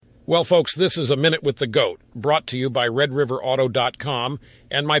Well, folks, this is A Minute with the Goat, brought to you by RedRiverAuto.com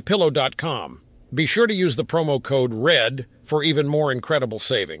and MyPillow.com. Be sure to use the promo code RED for even more incredible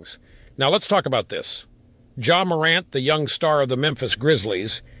savings. Now let's talk about this. Ja Morant, the young star of the Memphis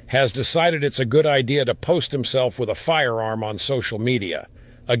Grizzlies, has decided it's a good idea to post himself with a firearm on social media.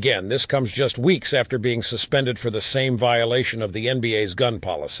 Again, this comes just weeks after being suspended for the same violation of the NBA's gun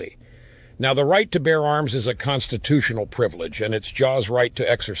policy. Now, the right to bear arms is a constitutional privilege, and it's Ja's right to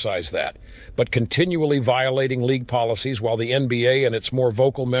exercise that. But continually violating league policies while the NBA and its more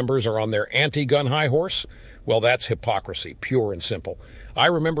vocal members are on their anti-gun high horse? Well, that's hypocrisy, pure and simple. I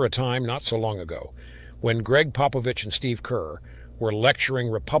remember a time not so long ago when Popavich and Steve Kerr were lecturing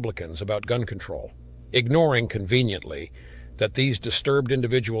Republicans about gun control, ignoring conveniently that these disturbed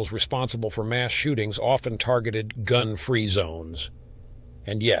individuals responsible for mass shootings often targeted gun-free zones.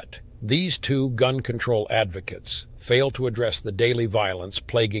 And yet, these two gun control advocates fail to address the daily violence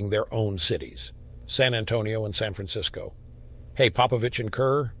plaguing their own cities, San Antonio and San Francisco. Hey, Popavich and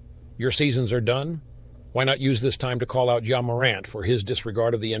Kerr, your seasons are done. Why not use this time to call out Ja Morant for his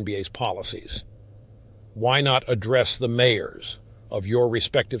disregard of the NBA's policies? Why not address the mayors of your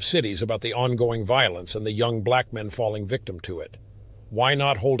respective cities about the ongoing violence and the young black men falling victim to it? Why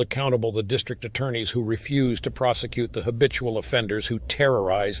not hold accountable the district attorneys who refuse to prosecute the habitual offenders who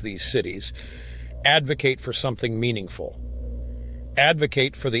terrorize these cities? Advocate for something meaningful.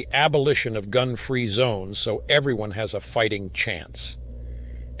 Advocate for the abolition of gun-free zones so everyone has a fighting chance.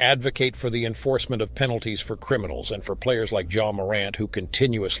 Advocate for the enforcement of penalties for criminals and for players like Ja Morant who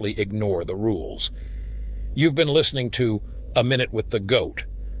continuously ignore the rules. You've been listening to A Minute with the Goat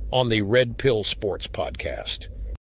on the Red Pill Sports Podcast.